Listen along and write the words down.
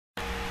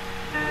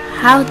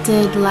How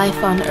did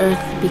life on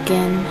Earth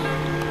begin?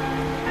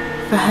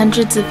 For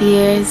hundreds of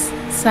years,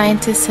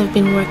 scientists have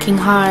been working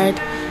hard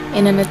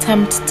in an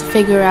attempt to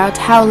figure out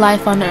how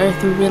life on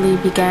Earth really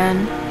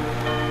began.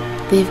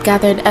 They've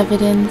gathered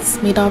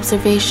evidence, made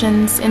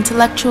observations,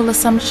 intellectual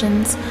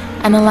assumptions,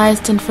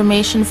 analyzed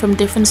information from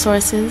different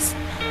sources,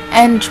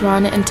 and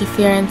drawn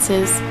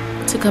inferences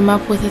to come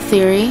up with a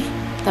theory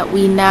that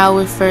we now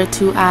refer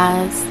to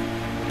as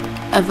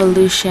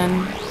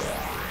evolution.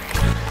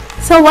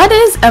 So what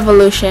is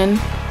evolution?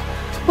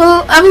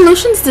 Well,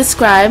 evolution is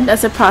described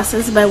as a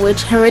process by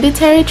which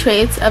hereditary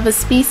traits of a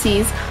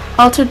species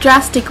alter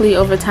drastically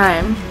over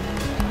time.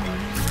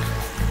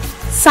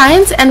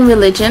 Science and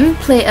religion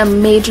play a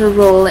major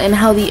role in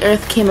how the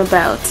Earth came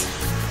about.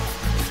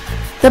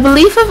 The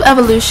belief of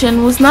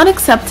evolution was not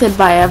accepted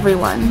by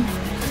everyone.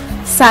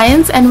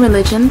 Science and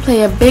religion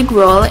play a big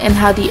role in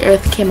how the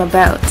Earth came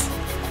about.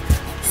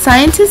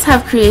 Scientists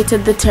have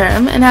created the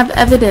term and have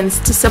evidence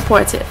to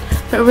support it,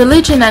 but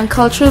religion and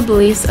cultural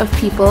beliefs of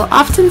people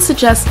often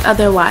suggest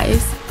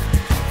otherwise.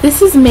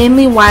 This is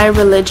mainly why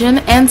religion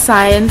and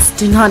science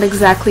do not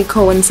exactly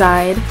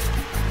coincide.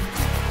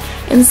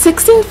 In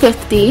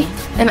 1650,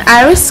 an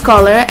Irish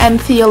scholar and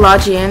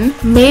theologian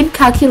made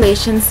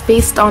calculations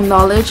based on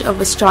knowledge of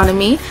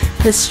astronomy,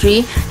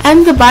 history,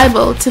 and the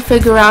Bible to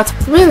figure out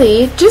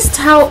really just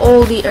how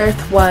old the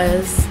Earth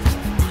was.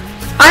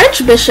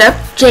 Archbishop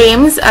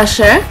James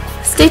Ussher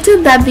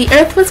stated that the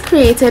Earth was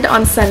created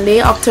on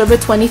Sunday, October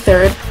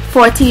 23rd,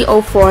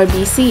 4004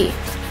 BC.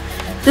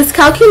 This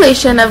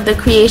calculation of the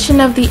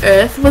creation of the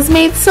Earth was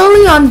made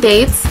solely on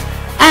dates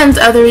and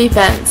other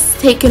events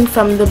taken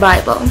from the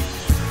Bible.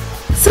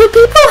 So do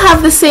people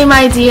have the same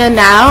idea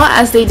now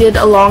as they did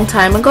a long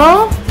time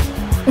ago?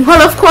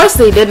 Well, of course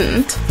they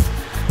didn't.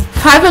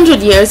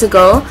 500 years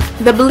ago,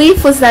 the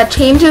belief was that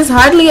changes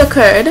hardly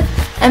occurred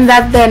and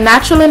that their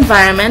natural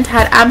environment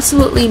had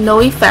absolutely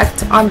no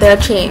effect on their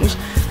change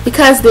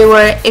because they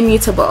were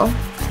immutable.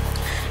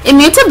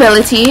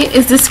 Immutability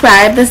is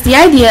described as the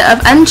idea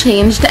of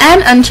unchanged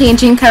and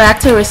unchanging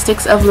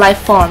characteristics of life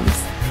forms.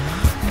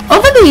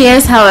 Over the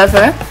years,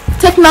 however,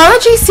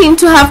 technology seemed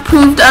to have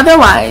proved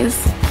otherwise.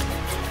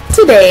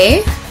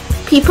 Today,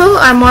 people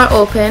are more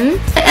open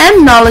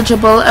and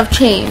knowledgeable of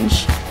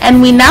change,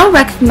 and we now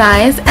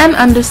recognize and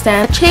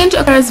understand change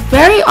occurs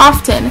very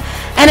often,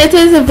 and it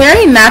is a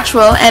very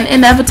natural and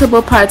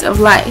inevitable part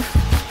of life.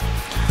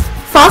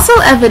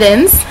 Fossil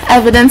evidence,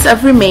 evidence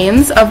of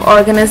remains of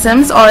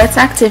organisms or its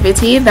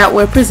activity that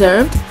were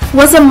preserved,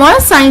 was a more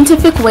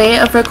scientific way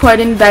of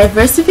recording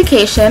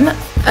diversification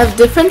of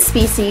different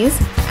species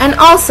and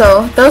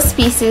also those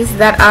species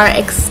that are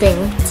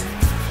extinct.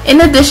 In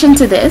addition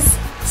to this,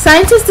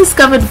 scientists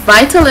discovered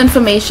vital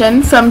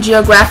information from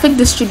geographic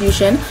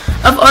distribution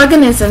of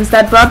organisms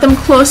that brought them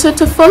closer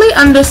to fully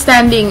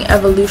understanding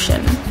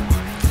evolution.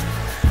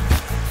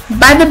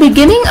 By the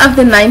beginning of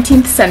the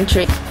 19th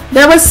century,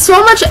 there was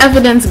so much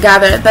evidence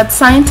gathered that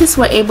scientists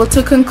were able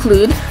to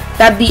conclude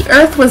that the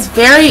Earth was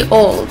very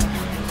old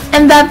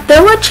and that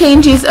there were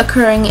changes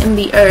occurring in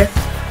the Earth.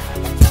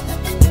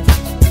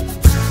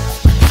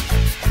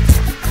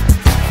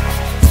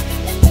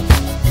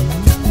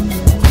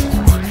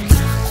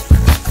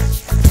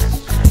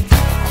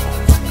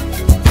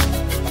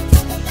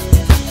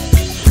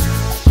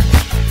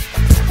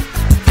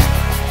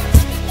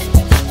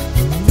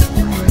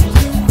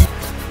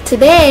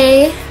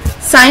 Today,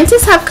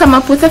 scientists have come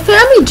up with a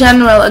fairly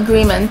general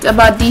agreement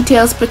about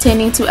details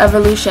pertaining to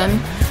evolution.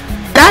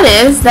 That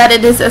is, that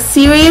it is a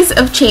series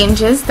of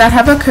changes that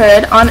have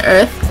occurred on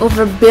Earth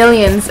over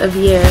billions of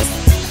years.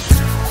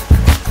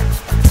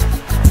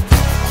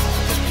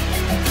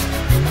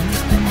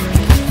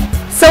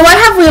 So what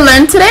have we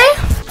learned today?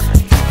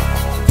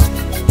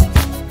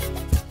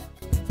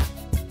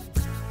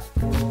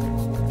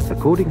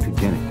 According to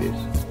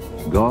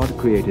Genesis, God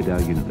created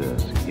our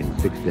universe in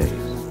 6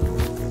 days.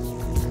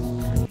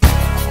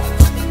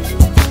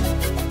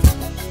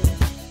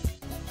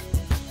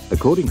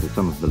 According to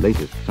some of the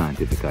latest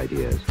scientific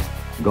ideas,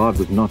 God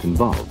was not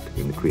involved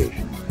in the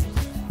creation.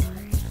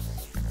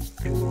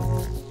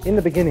 In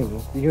the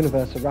beginning, the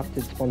universe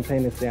erupted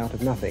spontaneously out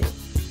of nothing.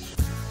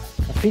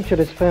 A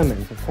featureless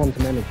ferment of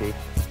quantum energy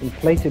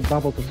inflated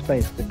bubbled to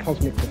space to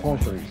cosmic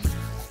proportions,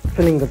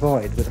 filling the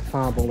void with a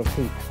fireball of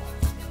heat.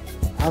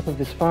 Out of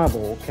this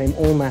fireball came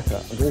all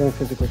matter and all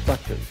physical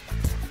structures.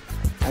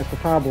 As the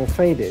fireball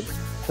faded,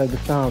 so the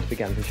stars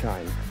began to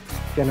shine,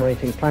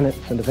 generating planets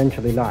and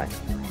eventually life.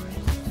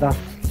 Thus,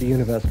 the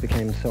universe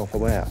became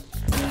self-aware.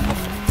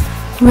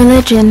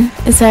 Religion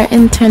is our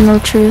internal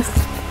truth.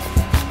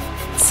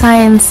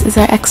 Science is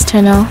our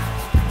external.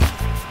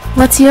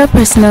 What's your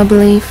personal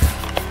belief?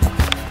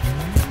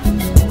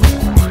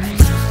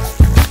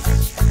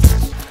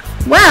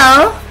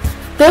 Well,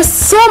 there's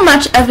so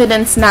much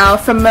evidence now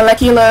from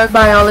molecular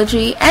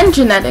biology and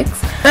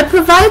genetics that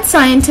provides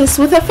scientists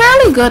with a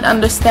fairly good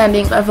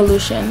understanding of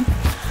evolution.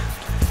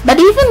 But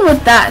even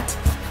with that,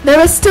 there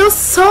are still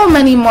so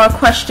many more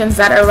questions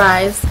that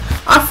arise,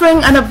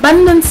 offering an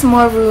abundance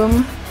more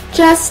room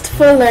just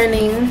for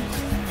learning.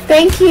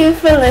 Thank you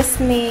for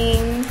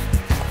listening.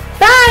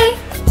 Bye!